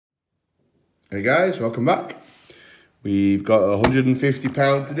Hey guys, welcome back. We've got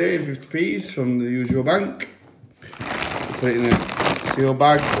 £150 today in 50p's from the usual bank. We put it in a seal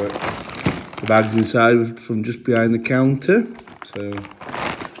bag, but the bag's inside was from just behind the counter. So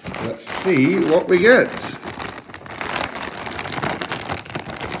let's see what we get.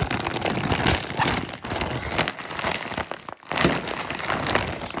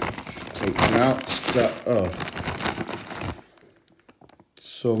 Take them out.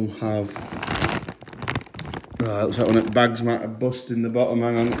 Some have. Right, looks like one of the bags might have busted in the bottom.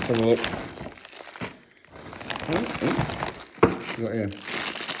 Hang on, let's have a look. What's we got here?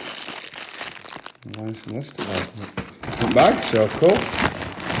 Nice and elastic bag. Different bag, so cool.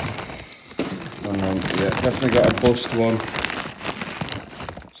 Yeah, definitely got a bust one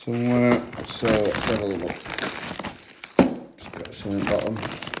somewhere. So let's have a look. Just got some in the bottom.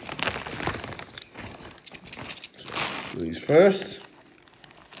 So these first.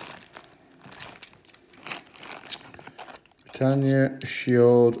 Britannia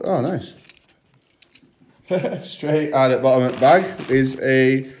Shield. Oh, nice. Straight out at bottom of the bag is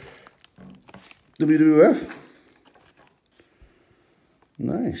a WWF.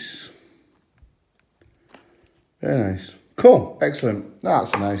 Nice. Very nice. Cool. Excellent.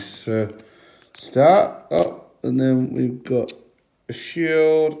 That's a nice start. Oh, and then we've got a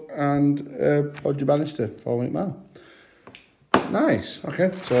shield and a Roger Bannister 4-minute man. Nice.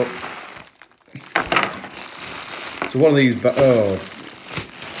 Okay. So one of these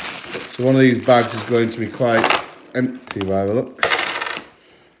bags is going to be quite empty by the looks.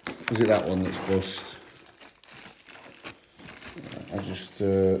 Is it that one that's bust? I just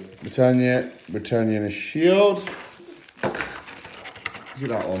Britannia and a shield. Is it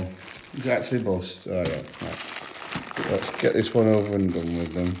that one? Is it actually bust? Oh yeah. Right. Let's get this one over and done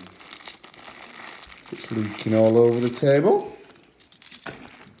with them. It's leaking all over the table.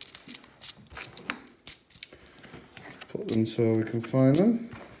 Put them so we can find them.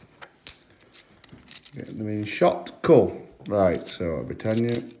 Get them in shot. Cool. Right, so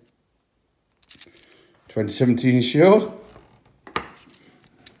Britannia 2017 shield.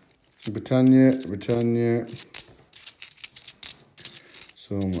 Britannia.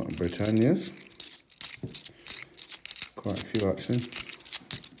 Some Britannias. Quite a few actually.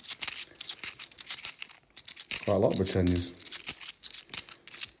 Quite a lot of Britannias.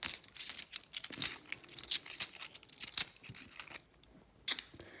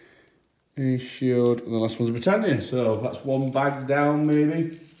 A shield, and the last one's Britannia, so that's one bag down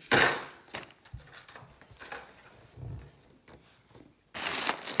maybe.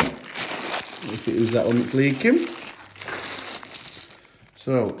 If it is that one that's leaking.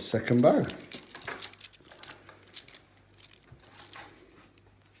 So, second bag.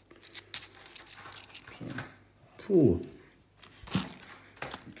 Oh,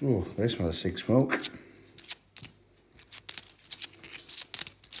 they smell of cig smoke.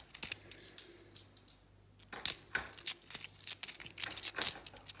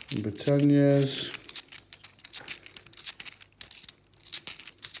 Britannias.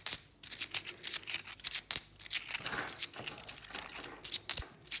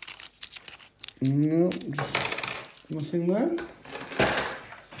 No, just nothing there.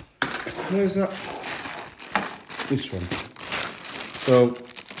 Where's that? This one. So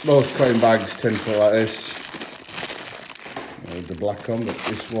most cotton bags tend to look like this. With the black on, but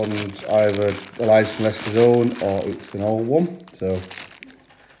this one's either Elias and Lester's own or it's an old one. So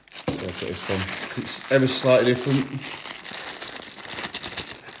look at this one. It's ever slightly different.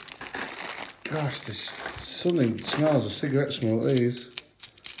 Gosh, there's something smells of cigarette smoke, these.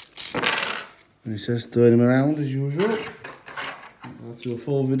 And he says throwing them around as usual. I'll do a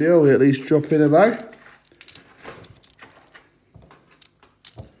full video, we at least drop in a bag.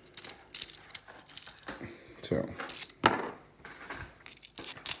 So,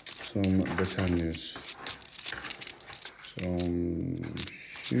 some Britannias. Some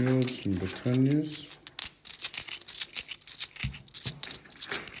shields, some Britannias.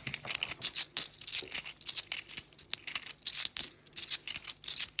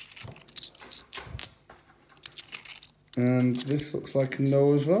 And this looks like a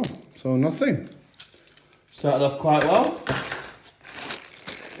no as well. So nothing. Started off quite well.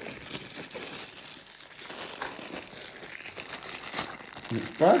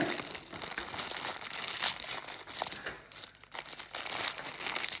 Next bag.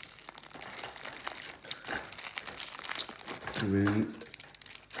 Doing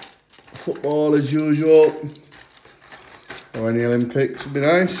football as usual. Or any Olympics would be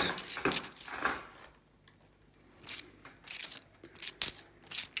nice.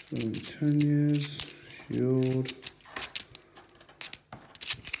 Britannias, shield.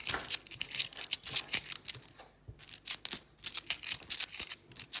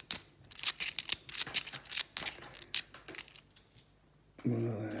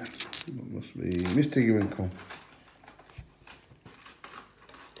 Must be Mr. Winkle.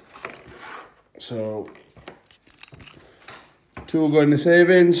 So, 2 go in the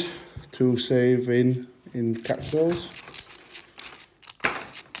savings, 2 save in capsules.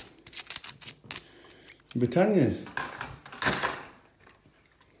 Britannias.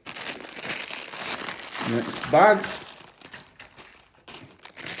 Next bag.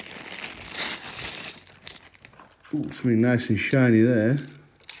 Ooh, something nice and shiny there.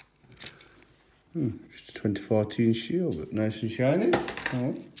 Just a 2014 Shield, but nice and shiny.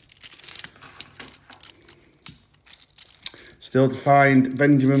 Oh. Still to find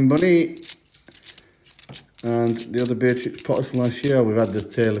Benjamin Bunny and the other Beatrix Potters from last year. We've had the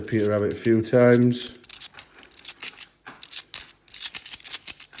tail of Peter Rabbit a few times.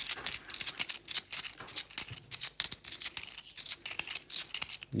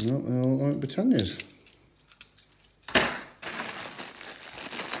 No, they all like Britannias.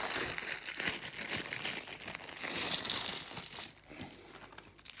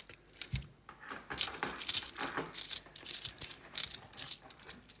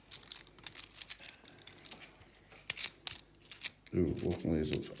 Ooh, looking at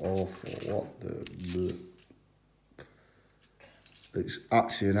these looks awful. What the... It's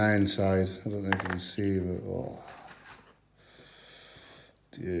actually an Ironside. I don't know if you can see, but oh.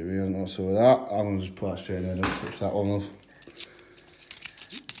 Dear me, I'm not so with that. I'm going to just put that straight in there. Don't touch that one off.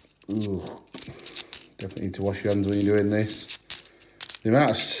 Ooh. Definitely need to wash your hands when you're doing this. The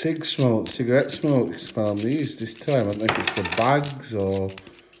amount of cigarette smoke smell on these this time. I don't know if it's the bags or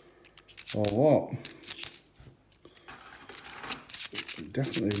what. It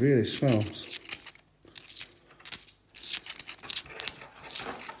definitely really smells.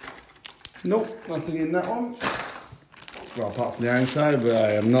 Nope, nothing in that one. Well, apart from the Ironside, but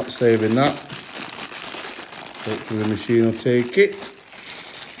I am not saving that. Hopefully the machine will take it.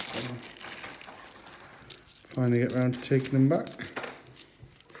 Finally get round to taking them back.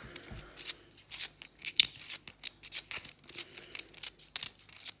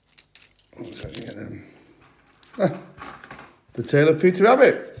 The tail of Peter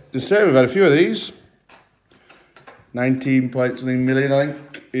Rabbit. Just say we've had a few of these. 19.something million, I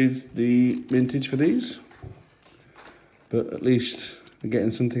think, is the vintage for these. But at least we're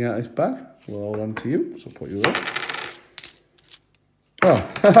getting something out of this bag. We'll hold on to you, so I'll put you there. Oh,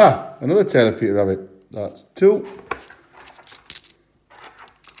 haha, another tail of Peter Rabbit. That's 2.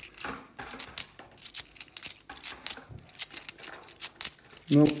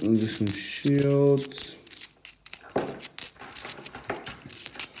 Nope, and just some shields.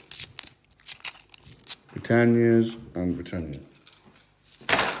 Britannias and Britannia.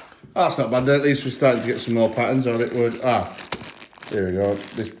 That's not bad, at least we're starting to get some more patterns on it. Would there we go.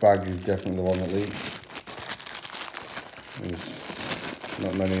 This bag is definitely the one that leaks. There's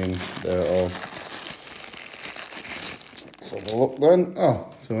not many in there at all. Let's have a look then. Oh,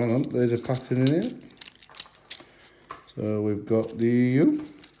 so hang on, there's a pattern in here. So we've got the U.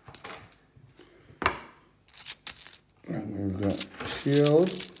 And we've got Shield.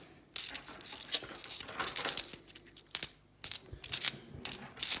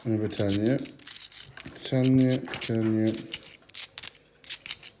 And Britannia.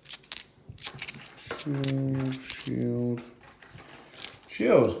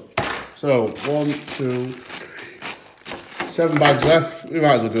 Shield. So 1, 2, 3, 7 bags left. We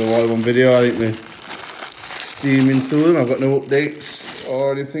might as well do a one video. I think we're steaming through them. I've got no updates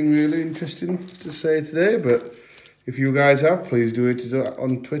or anything really interesting to say today, but if you guys have, please do it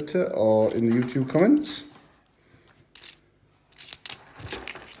on Twitter or in the YouTube comments.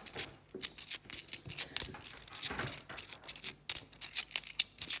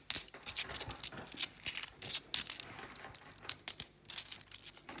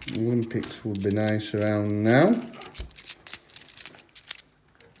 Olympics would be nice around now.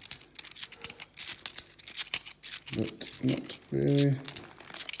 But not really.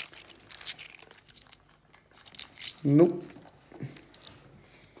 Nope.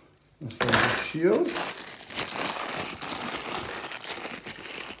 That's the Shield.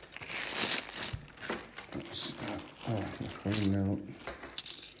 That's now.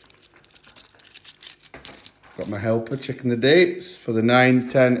 Got my helper checking the dates for the 9,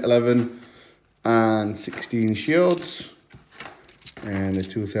 10, 11 and 16 Shields and the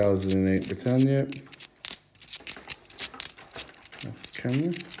 2008 Britannia. Off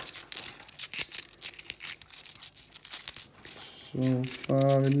camera. So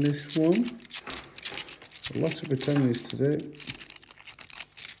far in this one, a lot of Britannias today.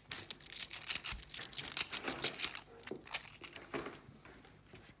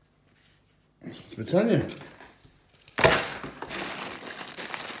 Britannia.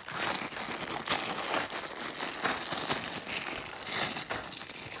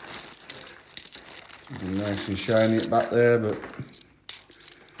 Nice and shiny at back there, but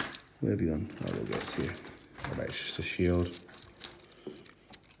where have you gone? Oh, we'll get to you. I bet it's just a shield.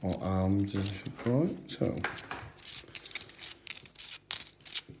 Or arms, as I should call it. So.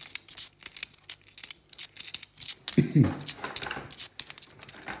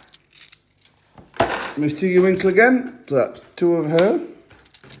 Miss Tiggy Winkle again. So that's 2 of her.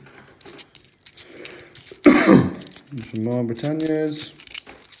 Some more Britannias.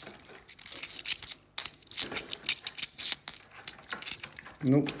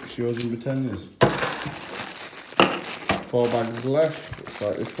 Nope, Shields and Britannias. 4 bags left. Looks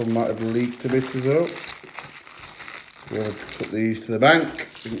like this one might have leaked a bit as well. We're going to put these to the bank. I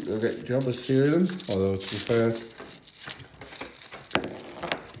think they'll get the job of sealing them. Although, to be fair,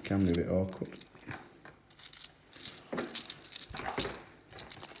 it can be a bit awkward.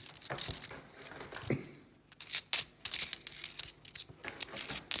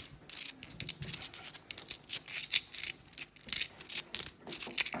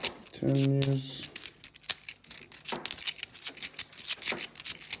 Britannias.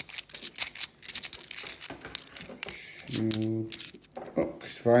 Oh,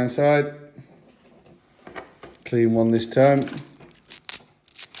 Christopher inside. Clean one this time.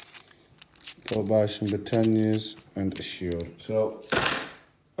 Go buy some Britannias and a shield. So,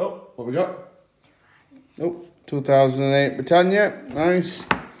 oh, what we got? Oh, 2008 Britannia. Nice.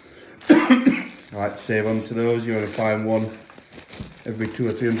 I like to save on to those. You want to find one every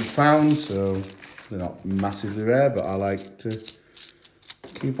 200 or 300 pounds, so they're not massively rare, but I like to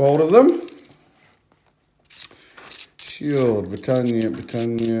keep hold of them. Shield, Britannia,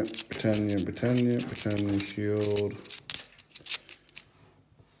 Britannia, Britannia, Britannia, Britannia, Shield.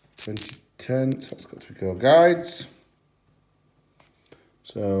 2010, so it's got 3 Girl Guides.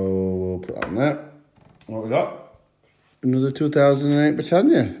 So we'll put that on there. What we got? Another 2008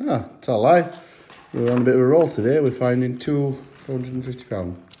 Britannia. Ah, that's a lie. We're on a bit of a roll today. We're finding 2 for £150.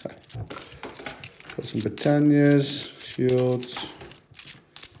 Got some Britannias, Shields.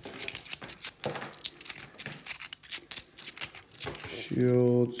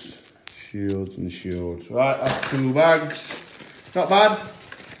 Shields and shields. Right, that's 2 bags. Not bad.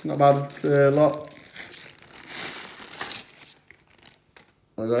 Not bad lot.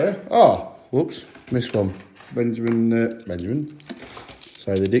 What got here? Oh, whoops. Missed one. Benjamin.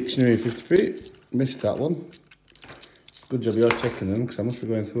 Sorry, the dictionary 50p. Missed that one. Good job you're checking them, because I must be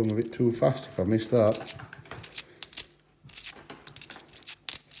going through them a bit too fast if I missed that.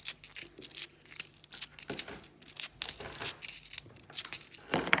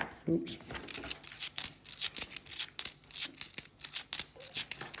 Oops.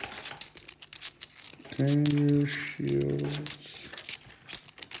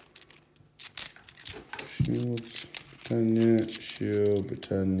 Shields,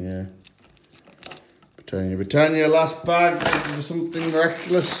 Britannia, Britannia, last bag, into something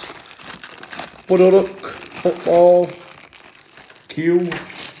miraculous. Buddock, football, Q,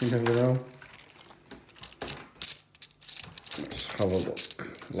 you never know. Let's have a look.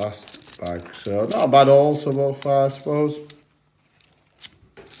 Last bag, so not a bad haul so far, I suppose.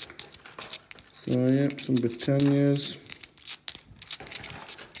 So yep, some Britannias.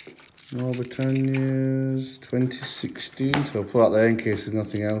 More Britannias, 2016, so I'll put that there in case there's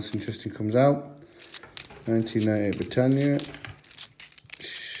nothing else interesting comes out. 1998 Britannia.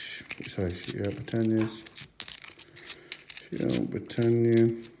 Sorry, yeah, Britannias. Shield, Britannia.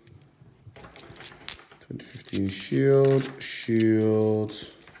 2015 Shield.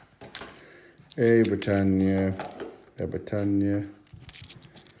 A Britannia. A Britannia.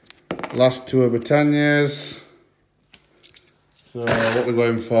 Last 2 are Britannias. So what we're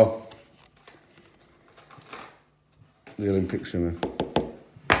going for? The Olympic swimmer.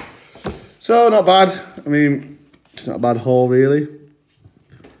 So not bad. I mean, it's not a bad haul really.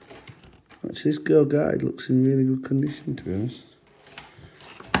 Actually, this Girl Guide looks in really good condition, to be honest.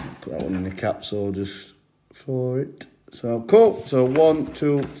 Put that one in the capsule just for it. So cool. So £1,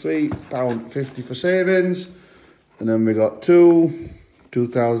 £2, £3.50 for savings, and then we got 2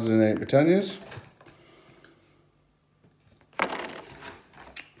 2008 Britannias.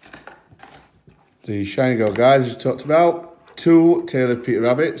 The Shiny Girl Guides we talked about. 2 Tailored Peter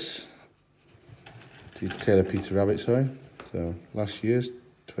Rabbits. Tailored Peter Rabbit, sorry. So last year's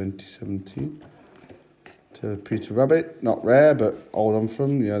 2017. Tailored Peter Rabbit, not rare, but all on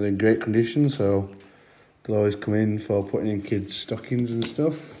from. You know, they're in great condition, so they'll always come in for putting in kids' stockings and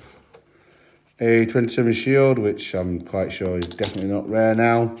stuff. A 27 Shield, which I'm quite sure is definitely not rare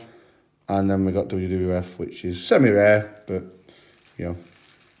now. And then we got WWF, which is semi-rare, but you know,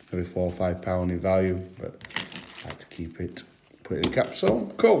 maybe £4 or £5 in value, but I like to keep it, put it in the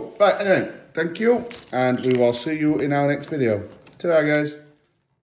capsule. Cool. Right, anyway. thank you, and we will see you in our next video. Ta-ra, guys.